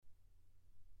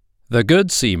The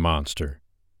Good Sea Monster.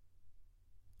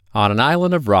 On an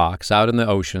island of rocks out in the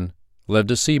ocean lived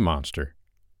a sea monster.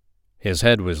 His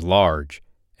head was large,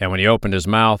 and when he opened his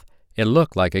mouth, it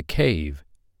looked like a cave.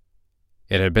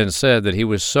 It had been said that he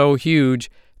was so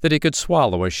huge that he could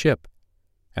swallow a ship,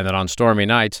 and that on stormy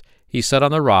nights he sat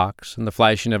on the rocks and the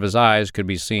flashing of his eyes could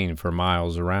be seen for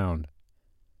miles around.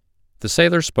 The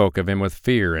sailors spoke of him with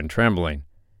fear and trembling,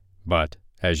 but,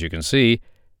 as you can see,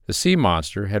 the sea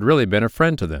monster had really been a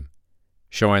friend to them,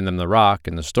 showing them the rock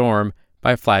in the storm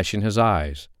by flashing his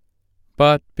eyes.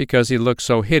 But because he looked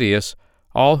so hideous,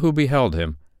 all who beheld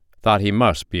him thought he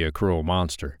must be a cruel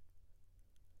monster.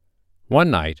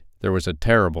 One night there was a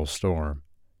terrible storm,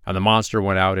 and the monster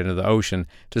went out into the ocean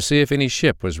to see if any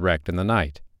ship was wrecked in the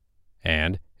night,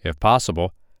 and, if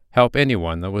possible, help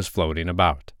anyone that was floating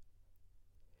about.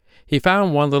 He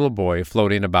found one little boy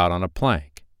floating about on a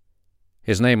plank.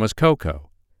 His name was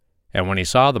Koko, and when he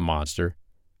saw the monster,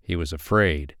 he was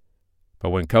afraid. But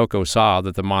when Koko saw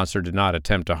that the monster did not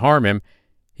attempt to harm him,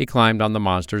 he climbed on the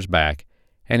monster's back,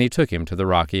 and he took him to the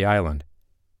rocky island.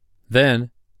 Then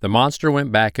the monster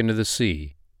went back into the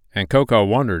sea, and Koko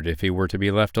wondered if he were to be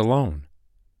left alone.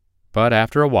 But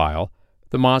after a while,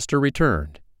 the monster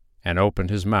returned, and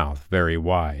opened his mouth very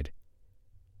wide.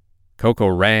 Koko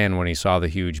ran when he saw the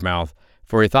huge mouth,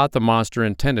 for he thought the monster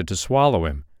intended to swallow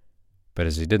him. But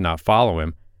as he did not follow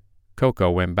him,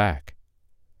 Koko went back.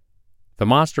 The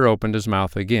monster opened his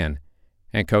mouth again,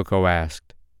 and Koko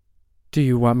asked, "Do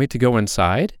you want me to go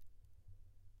inside?"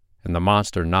 And the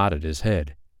monster nodded his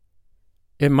head.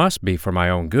 "It must be for my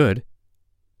own good,"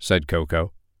 said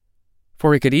Koko,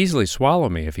 "for he could easily swallow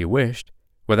me if he wished,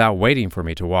 without waiting for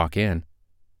me to walk in."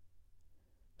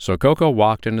 So Koko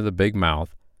walked into the big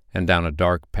mouth and down a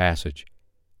dark passage,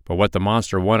 but what the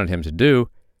monster wanted him to do,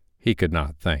 he could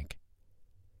not think.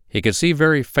 He could see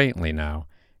very faintly now,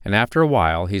 and after a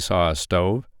while he saw a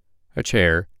stove, a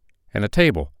chair, and a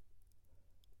table.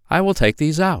 "I will take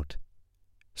these out,"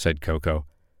 said Koko,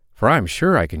 "for I am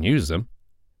sure I can use them."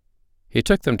 He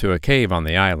took them to a cave on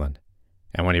the island,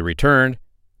 and when he returned,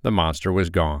 the monster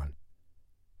was gone.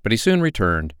 But he soon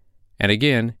returned, and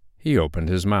again he opened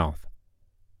his mouth.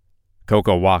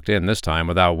 Koko walked in this time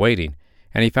without waiting,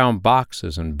 and he found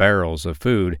boxes and barrels of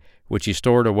food which he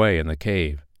stored away in the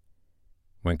cave.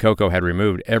 When Koko had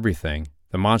removed everything,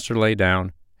 the monster lay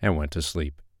down and went to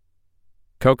sleep.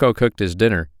 Koko cooked his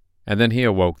dinner, and then he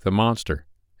awoke the monster,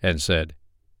 and said,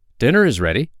 "Dinner is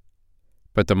ready."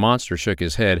 But the monster shook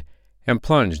his head and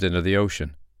plunged into the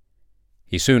ocean.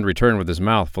 He soon returned with his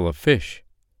mouth full of fish.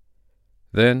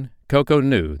 Then Koko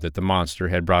knew that the monster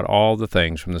had brought all the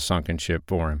things from the sunken ship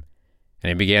for him, and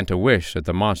he began to wish that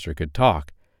the monster could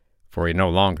talk, for he no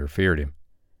longer feared him.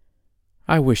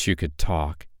 "I wish you could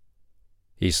talk,"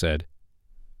 he said.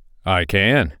 "I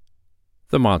can,"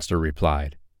 the monster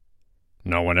replied.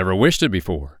 "No one ever wished it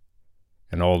before.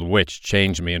 An old witch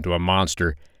changed me into a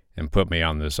monster and put me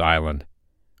on this island,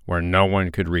 where no one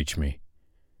could reach me.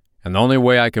 And the only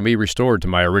way I can be restored to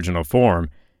my original form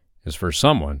is for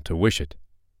someone to wish it."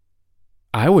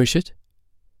 "I wish it,"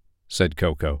 said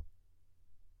Koko.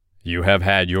 "You have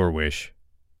had your wish,"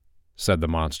 said the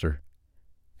monster,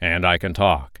 "and I can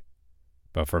talk.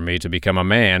 But for me to become a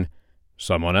man,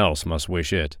 someone else must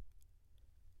wish it."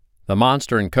 The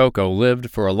monster and Koko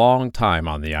lived for a long time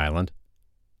on the island.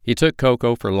 He took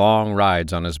Koko for long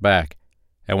rides on his back,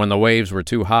 and when the waves were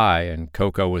too high and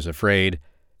Koko was afraid,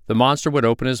 the monster would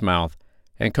open his mouth,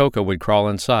 and Koko would crawl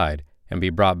inside and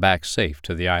be brought back safe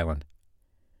to the island.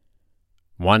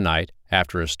 One night,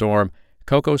 after a storm,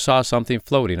 Koko saw something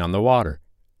floating on the water,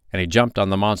 and he jumped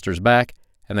on the monster's back,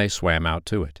 and they swam out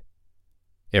to it.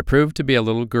 It proved to be a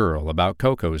little girl about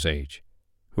Koko's age,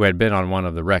 who had been on one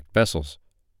of the wrecked vessels,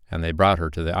 and they brought her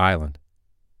to the island.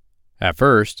 At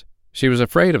first, she was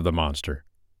afraid of the monster,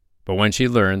 but when she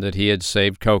learned that he had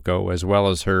saved Koko as well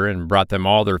as her and brought them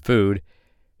all their food,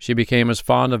 she became as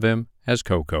fond of him as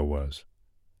Koko was.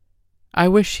 "I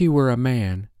wish he were a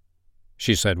man,"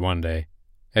 she said one day,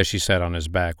 as she sat on his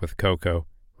back with Koko,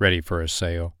 ready for a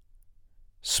sail.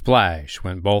 Splash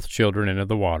went both children into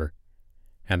the water,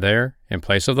 and there, in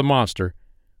place of the monster,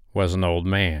 was an old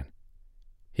man.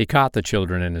 He caught the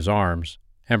children in his arms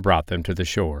and brought them to the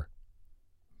shore.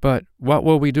 "But what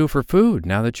will we do for food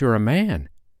now that you're a man?"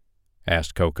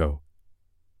 asked Koko.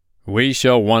 "We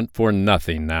shall want for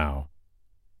nothing now,"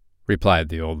 replied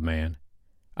the old man.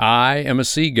 "I am a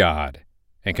sea god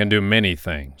and can do many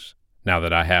things, now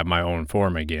that I have my own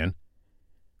form again.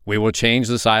 We will change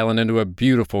this island into a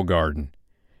beautiful garden,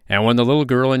 and when the little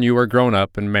girl and you are grown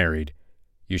up and married,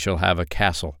 you shall have a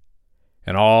castle,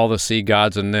 and all the sea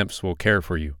gods and nymphs will care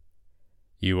for you.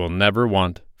 You will never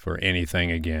want for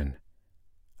anything again."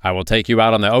 I will take you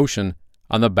out on the ocean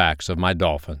on the backs of my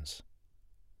dolphins."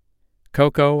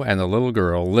 Koko and the little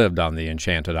girl lived on the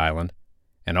enchanted island,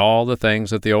 and all the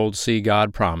things that the old sea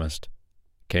god promised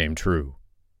came true.